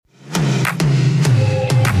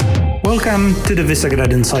Welcome to the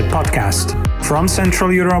Visegrad Insight podcast from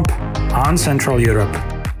Central Europe on Central Europe.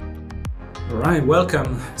 All right,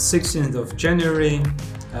 welcome. 16th of January,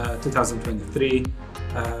 2023.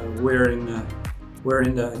 We're in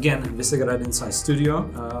the again Visegrad Insight studio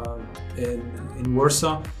in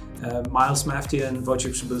Warsaw. Miles Mafti and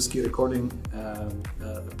Wojciech Przybylski recording a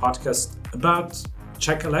podcast about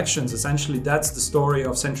Czech elections. Essentially, that's the story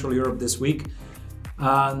of Central Europe this week.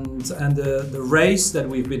 And the race that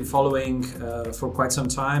we've been following for quite some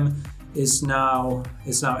time is now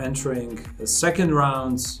entering the second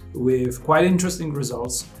round with quite interesting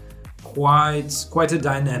results, quite a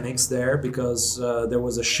dynamics there, because there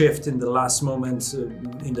was a shift in the last moment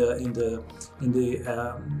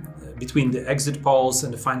between the exit polls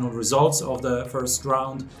and the final results of the first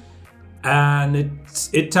round, and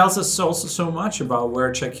it tells us also so much about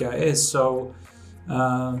where Czechia is. So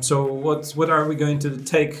what are we going to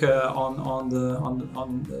take into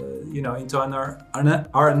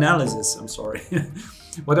our analysis? I'm sorry.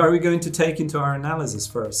 What are we going to take into our analysis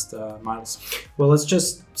first, Miles? Well, let's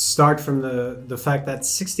just start from the fact that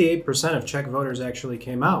 68% of Czech voters actually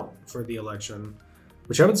came out for the election,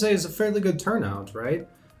 which I would say is a fairly good turnout, right?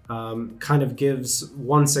 Kind of gives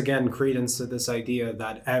once again credence to this idea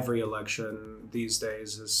that every election these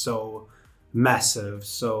days is so massive,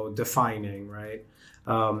 so defining, right?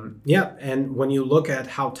 And when you look at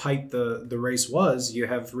how tight the race was, you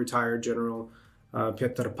have retired General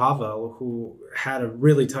Petr Pavel, who had a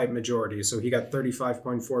really tight majority. So he got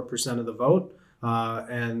 35.4% of the vote,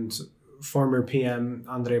 and former PM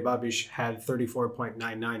Andrej Babiš had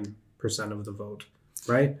 34.99% of the vote,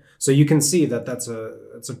 right? So you can see that it's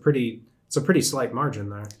a pretty slight margin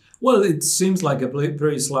there. Well, it seems like a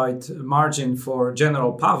very slight margin for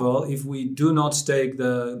General Pavel if we do not take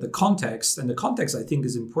the context. And the context, I think,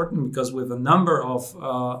 is important because with a number of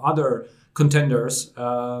other contenders,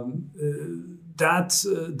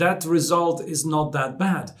 that result is not that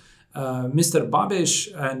bad. Mr.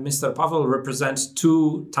 Babiš and Mr. Pavel represent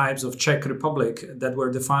two types of Czech Republic that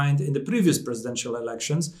were defined in the previous presidential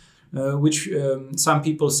elections, which some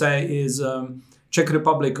people say is Czech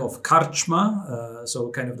Republic of Karčma, so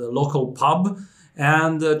kind of the local pub,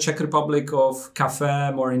 and the Czech Republic of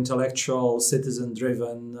Café, more intellectual,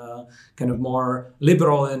 citizen-driven, kind of more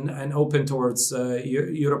liberal and open towards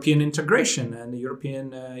European integration and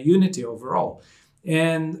European unity overall.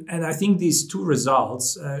 And I think these two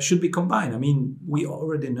results should be combined. I mean, we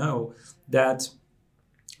already know that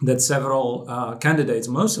several candidates,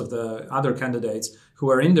 most of the other candidates who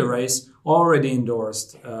are in the race, already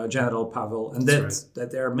endorsed General Pavel, and that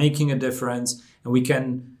they're making a difference. And we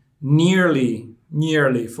can nearly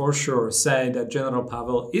for sure say that General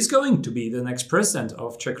Pavel is going to be the next president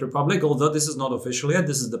of Czech Republic, although this is not official yet.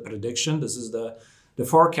 This is the prediction, this is the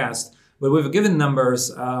forecast. But with given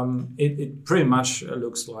numbers, it pretty much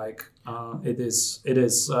looks like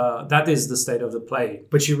that is the state of the play.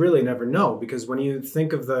 But you really never know, because when you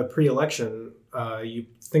think of the pre-election, you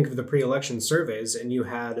think of the pre-election surveys, and you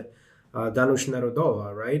had Danuš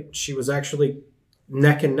Nerudová, right? She was actually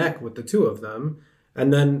neck and neck with the two of them.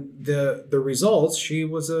 And then the results, she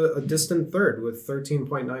was a distant third with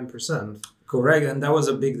 13.9%. Correct. And that was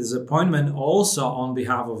a big disappointment also on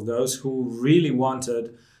behalf of those who really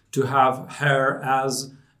wanted to have her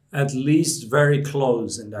as at least very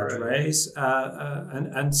close in that race,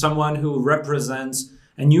 and someone who represents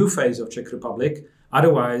a new phase of Czech Republic,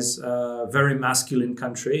 otherwise very masculine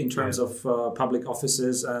country in terms of public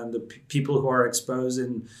offices and the people who are exposed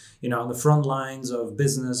on the front lines of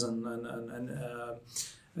business and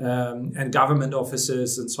government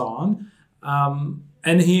offices and so on.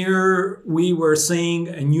 And here we were seeing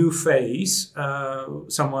a new phase,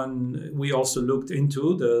 someone we also looked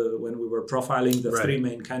into when we were profiling the three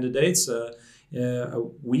main candidates a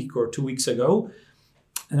week or 2 weeks ago.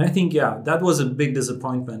 And I think, that was a big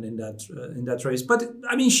disappointment in that race. But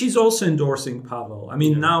I mean, she's also endorsing Pavel. I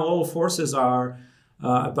mean, now all these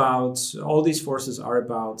forces are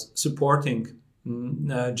about supporting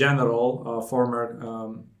General, former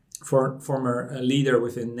leader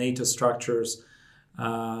within NATO structures,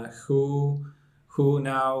 who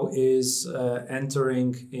now is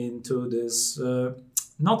entering into this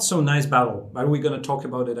not so nice battle. But we're going to talk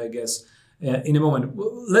about it, I guess, in a moment.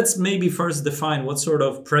 Let's maybe first define what sort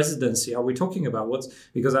of presidency are we talking about.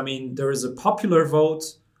 Because I mean, there is a popular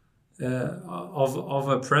vote of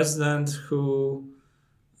a president who.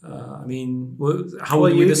 How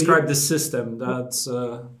would we describe the system? That's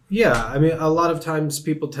I mean, a lot of times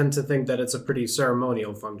people tend to think that it's a pretty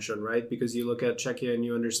ceremonial function, right? Because you look at Czechia and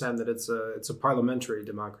you understand that it's a parliamentary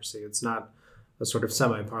democracy. It's not a sort of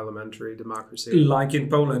semi-parliamentary democracy. Like in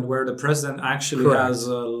Poland, where the president actually Correct. has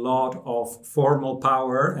a lot of formal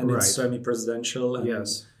power and it's Right. semi-presidential and, Yes.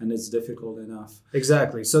 and it's difficult enough.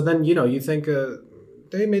 Exactly. So then, you think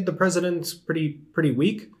they made the president pretty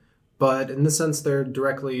weak, but in this sense, they're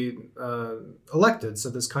directly elected. So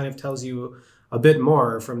this kind of tells you a bit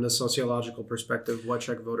more from the sociological perspective what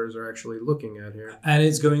Czech voters are actually looking at here. And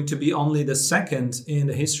it's going to be only the second in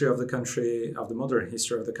the history of the country, of the modern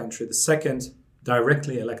history of the country, the second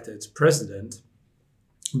directly elected president,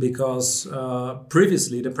 because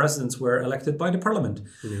previously the presidents were elected by the parliament.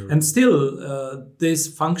 Yeah. And still this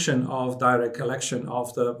function of direct election of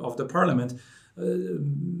the parliament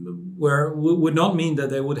would not mean that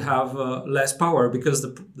they would have less power, because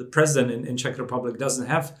the president in Czech Republic doesn't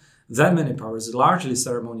have that many powers. It's largely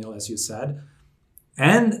ceremonial, as you said.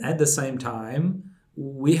 And at the same time,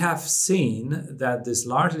 we have seen that this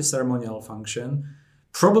largely ceremonial function,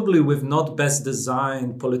 probably with not best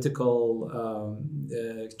designed political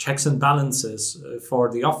checks and balances for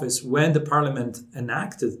the office, when the parliament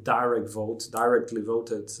enacted directly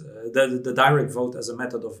voted, the direct vote as a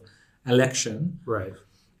method of election, Right.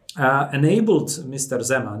 enabled Mr.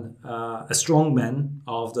 Zeman, a strong man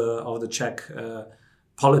of the Czech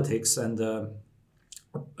politics and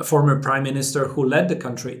a former prime minister who led the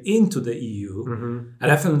country into the EU, and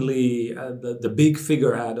definitely the big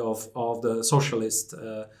figurehead of the socialist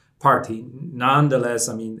party. Nonetheless,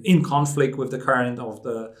 I mean, in conflict with the current of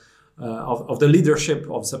the leadership,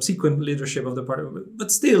 of subsequent leadership of the party,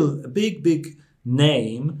 but still a big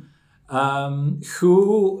name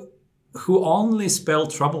who only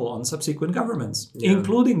spelled trouble on subsequent governments,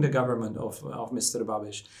 including the government of Mr.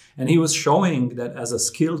 Babiš. And he was showing that as a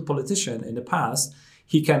skilled politician in the past,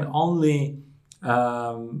 he can only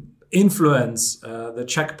influence the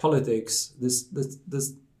Czech politics.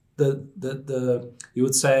 You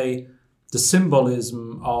would say the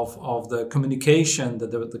symbolism of the communication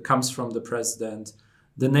that comes from the president,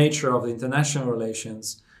 the nature of the international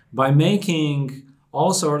relations, by making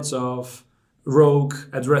all sorts of rogue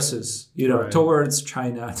addresses, Right. towards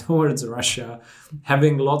China, towards Russia,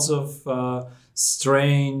 having lots of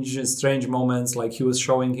strange moments, like he was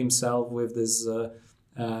showing himself with this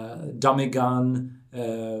dummy gun,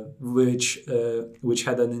 which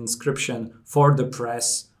had an inscription for the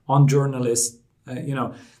press on journalists,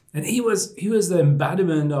 and he was the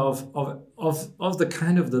embodiment of the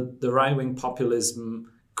kind of the right-wing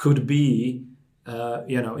populism could be,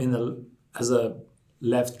 as a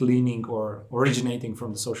left-leaning or originating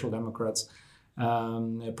from the Social Democrats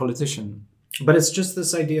politician. But it's just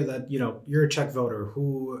this idea that, you're a Czech voter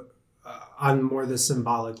who, on more the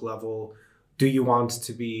symbolic level, do you want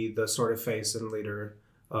to be the sort of face and leader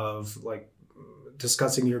of, like,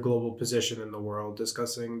 discussing your global position in the world,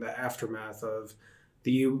 discussing the aftermath of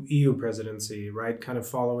the EU presidency, right? Kind of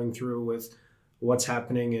following through with what's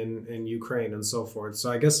happening in Ukraine and so forth.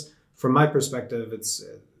 So I guess from my perspective,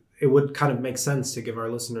 it would kind of make sense to give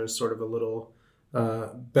our listeners sort of a little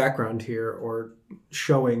background here, or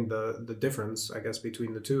showing the difference, I guess,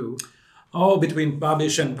 between the two. Oh, between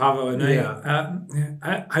Babiš and Pavel. And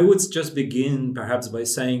Yeah. I would just begin perhaps by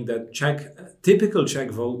saying that typical Czech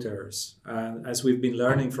voters, as we've been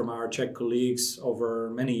learning from our Czech colleagues over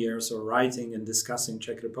many years or writing and discussing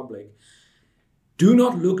Czech Republic, do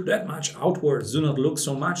not look that much outwards, do not look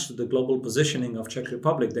so much to the global positioning of Czech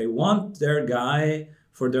Republic. They want their guy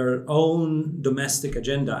for their own domestic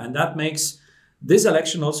agenda. And that makes this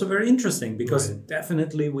election also very interesting, because Right.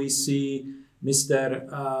 definitely we see Mr.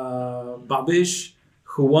 Babiš,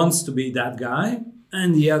 who wants to be that guy,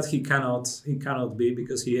 and yet he cannot be,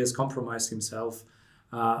 because he has compromised himself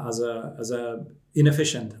as a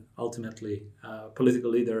inefficient, ultimately,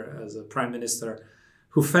 political leader, as a prime minister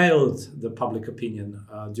who failed the public opinion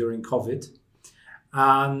during COVID.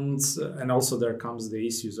 And also there comes the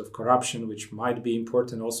issues of corruption, which might be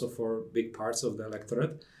important also for big parts of the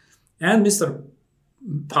electorate. And Mr.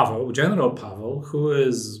 Pavel, General Pavel, who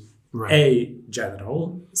is Right. A general,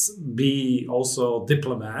 B also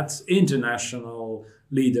diplomat, international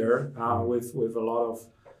leader with a lot of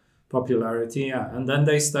popularity. Yeah. And then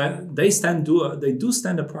they do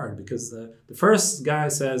stand apart, because the first guy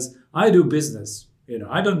says, "I do business.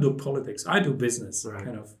 I don't do politics. I do business." Right.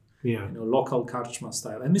 Kind of. Yeah. Local Karčma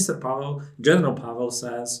style. And Mr. Pavel, General Pavel,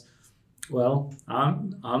 says, "Well,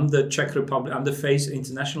 I'm the Czech Republic. I'm the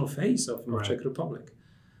international face of Right. Czech Republic."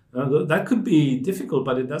 That could be difficult,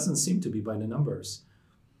 but it doesn't seem to be by the numbers.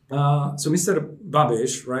 So Mr.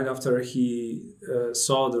 Babiš, right after he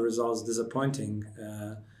saw the results disappointing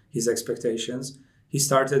his expectations, he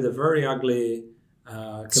started a very ugly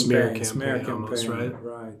smear campaign, campaign almost, right?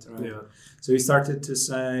 Right. Yeah. So he started to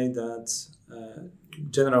say that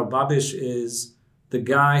General Babiš is the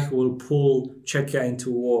guy who will pull Czechia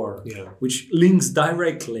into war, which links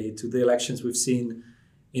directly to the elections we've seen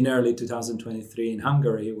in early 2023 in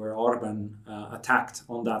Hungary, where Orban attacked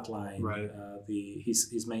on that line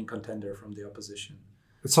his main contender from the opposition.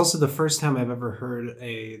 It's also the first time I've ever heard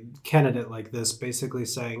a candidate like this basically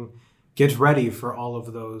saying, get ready for all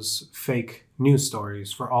of those fake news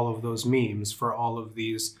stories, for all of those memes, for all of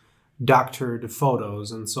these doctored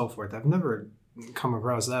photos and so forth. I've never come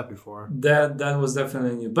across that before. That was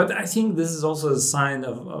definitely new. But I think this is also a sign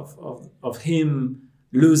of him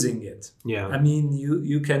losing it. Yeah. I mean,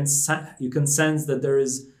 you can sense that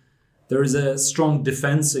there is a strong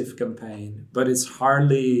defensive campaign, but it's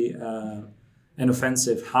hardly an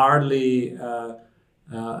offensive, hardly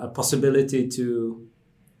a possibility to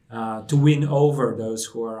win over those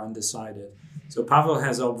who are undecided. So Pavel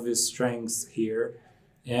has obvious strengths here,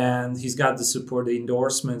 and he's got the support, the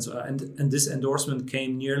endorsements, and this endorsement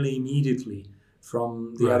came nearly immediately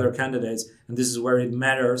from the other candidates, and this is where it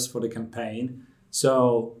matters for the campaign.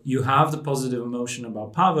 So you have the positive emotion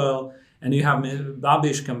about Pavel, and you have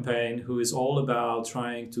Babiš campaign, who is all about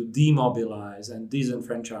trying to demobilize and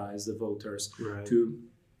disenfranchise the voters to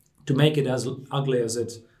make it as ugly as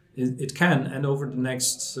it can. And over the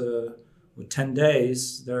next 10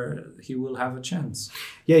 days, he will have a chance.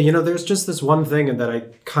 Yeah, there's just this one thing that I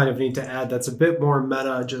kind of need to add that's a bit more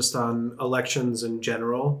meta just on elections in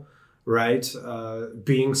general, right?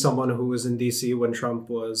 Being someone who was in DC when Trump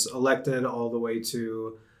was elected, all the way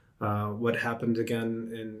to what happened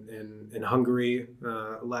again in Hungary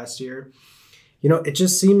last year. It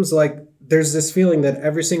just seems like there's this feeling that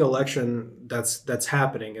every single election that's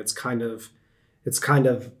happening, it's kind of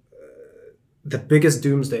the biggest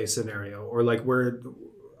doomsday scenario, or like we're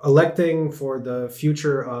electing for the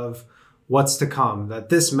future of what's to come, that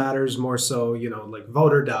this matters more so, like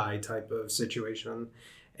vote or die type of situation.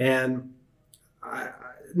 And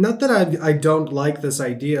not that I don't like this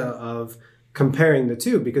idea of comparing the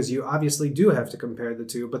two, because you obviously do have to compare the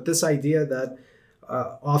two, but this idea that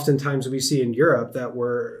oftentimes we see in Europe that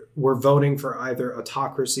we're voting for either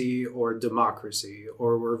autocracy or democracy,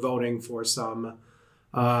 or we're voting for some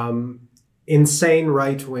insane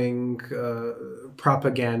right-wing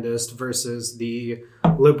propagandist versus the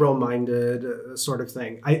liberal-minded sort of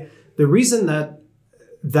thing. The reason that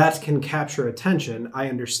can capture attention, I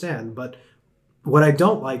understand, but what I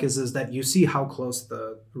don't like is that you see how close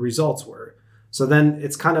the results were. So then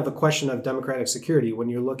it's kind of a question of democratic security. When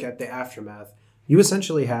you look at the aftermath, you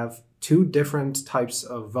essentially have two different types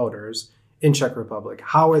of voters in Czech Republic.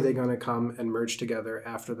 How are they going to come and merge together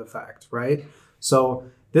after the fact, right? So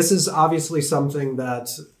this is obviously something that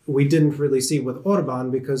we didn't really see with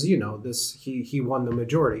Orban, because, he won the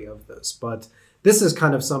majority of this. But this is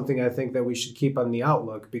kind of something I think that we should keep on the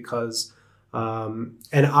outlook, because, and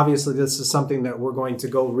obviously this is something that we're going to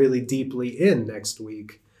go really deeply in next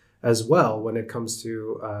week as well when it comes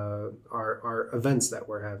to our events that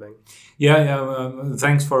we're having.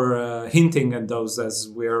 Thanks for hinting at those, as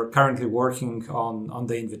we're currently working on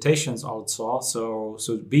the invitations also. So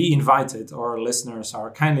be invited. Our listeners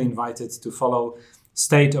are kindly invited to follow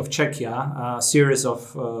State of Czechia, a series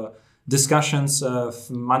of discussions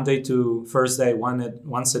Monday to Thursday,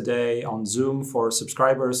 once a day on Zoom for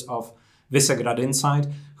subscribers of Visegrad Insight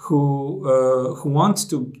who want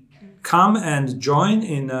to come and join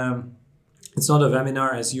in. It's not a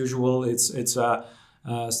webinar as usual. It's a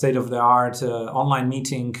state-of-the-art online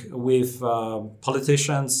meeting with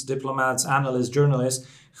politicians, diplomats, analysts, journalists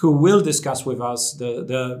who will discuss with us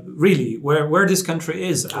the really where this country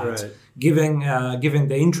is at, giving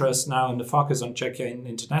the interest now and the focus on Czechia in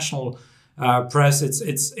international press.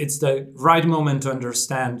 It's the right moment to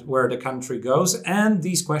understand where the country goes, and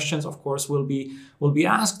these questions, of course, will be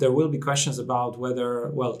asked. There will be questions about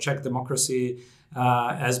whether Czech democracy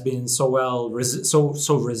has been so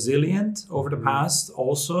resilient over the past,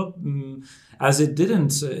 also as it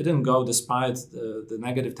didn't go despite the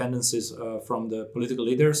negative tendencies from the political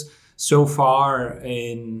leaders so far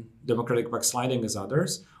in democratic backsliding as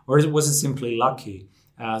others, or was it simply lucky?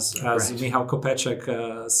 As Michal Kopeček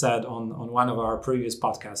said on one of our previous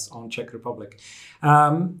podcasts on Czech Republic.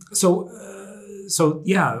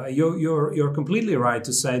 You're completely right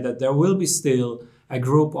to say that there will be still a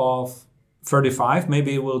group of 35,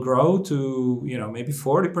 maybe it will grow to maybe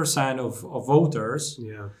 40% of voters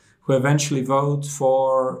who eventually vote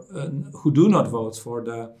for, who do not vote for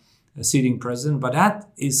the sitting president. But that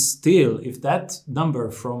is still, if that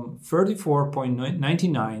number from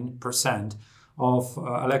 34.99% of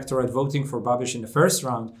electorate voting for Babiš in the first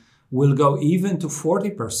round will go even to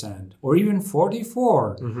 40% or even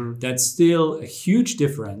 44%. That's still a huge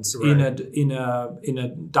difference in a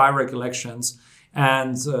direct elections.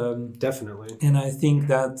 And definitely. And I think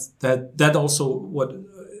that also what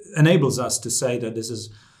enables us to say that this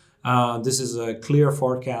is a clear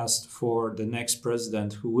forecast for the next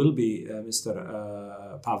president, who will be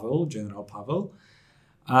Mr. Pavel, General Pavel,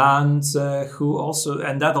 and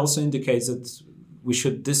that also indicates that we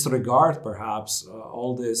should disregard perhaps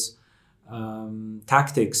all these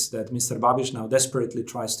tactics that Mr. Babiš now desperately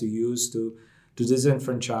tries to use to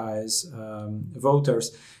disenfranchise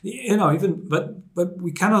voters. But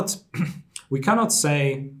we cannot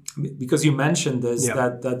say, because you mentioned this,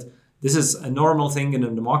 that this is a normal thing in a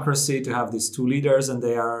democracy to have these two leaders, and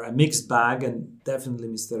they are a mixed bag. And definitely,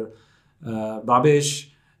 Mr. Babiš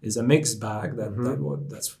is a mixed bag.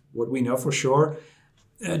 That's what we know for sure.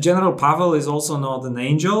 General Pavel is also not an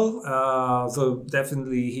angel, so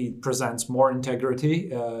definitely he presents more integrity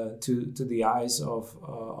to the eyes of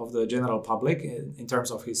the general public in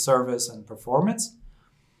terms of his service and performance.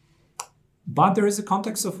 But there is a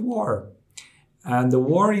context of war. And the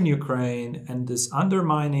war in Ukraine and this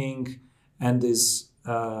undermining and this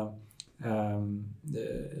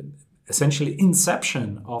essentially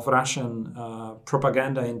inception of Russian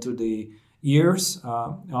propaganda into the ears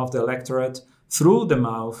of the electorate through the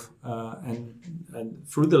mouth and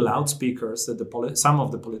through the loudspeakers that some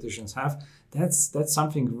of the politicians have, that's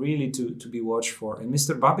something really to be watched for. And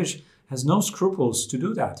Mr. Babiš has no scruples to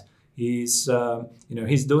do that. He's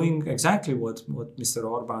doing exactly what Mr.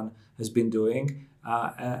 Orbán has been doing,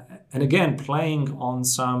 and again playing on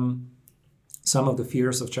some of the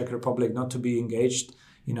fears of Czech Republic not to be engaged,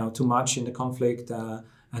 too much in the conflict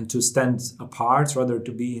and to stand apart, rather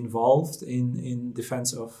to be involved in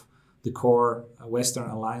defense of the core Western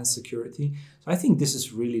alliance security. So I think this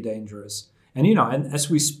is really dangerous. And and as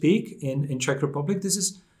we speak in Czech Republic, this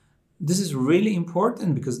is really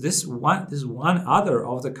important, because this is one other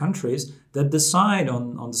of the countries that decide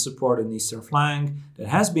on the support in the eastern flank, that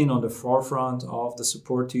has been on the forefront of the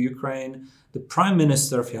support to Ukraine. The Prime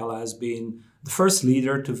Minister Fiala has been the first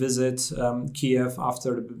leader to visit Kiev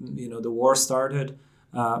after the war started,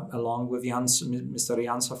 along with Mr.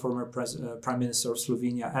 Janša, former Prime Minister of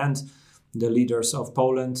Slovenia, and the leaders of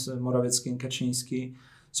Poland, Morawiecki and Kaczynski.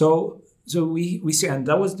 So we see, and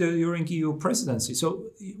that was during EU presidency. So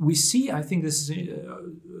we see, I think this is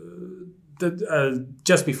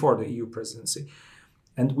just before the EU presidency.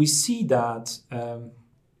 And we see that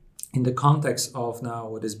in the context of now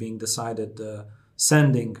what is being decided, the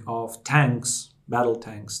sending of tanks, battle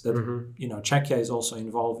tanks, that Czechia is also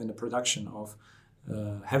involved in the production of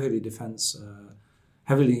heavily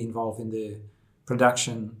involved in the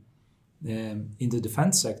production in the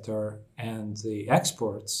defense sector and the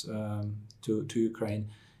exports to Ukraine.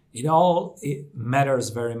 It matters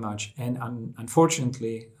very much. And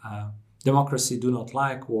unfortunately, democracy do not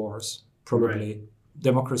like wars, probably. Right.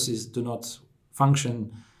 Democracies do not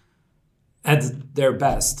function at their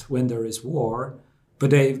best when there is war, but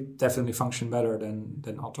they definitely function better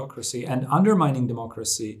than autocracy. And undermining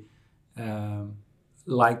democracy,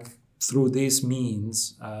 like through these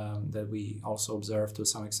means that we also observe to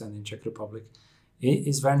some extent in Czech Republic, it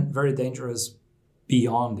is very, very dangerous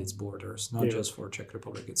beyond its borders, not just for Czech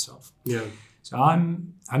Republic itself. Yeah. So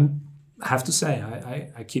I have to say,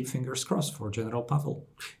 I keep fingers crossed for General Pavel.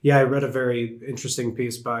 Yeah, I read a very interesting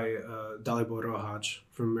piece by Dalibor Rohač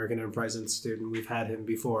from American Enterprise Institute, and we've had him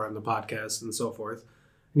before on the podcast and so forth.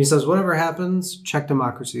 And he says, whatever happens, Czech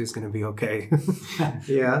democracy is going to be okay.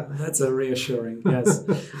 Yeah. That's a reassuring, yes.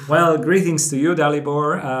 Well, greetings to you,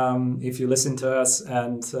 Dalibor, if you listen to us.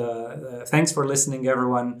 And thanks for listening,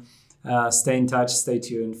 everyone. Stay in touch, stay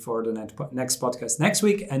tuned for the next podcast next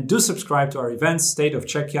week. And do subscribe to our events, State of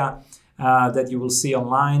Czechia, that you will see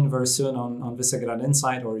online very soon on Visegrad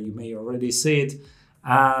Insight, or you may already see it.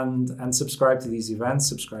 And subscribe to these events,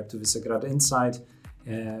 subscribe to Visegrad Insight.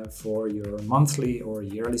 For your monthly or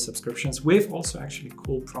yearly subscriptions, with also actually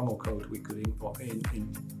cool promo code we could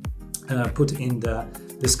put in the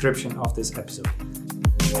description of this episode.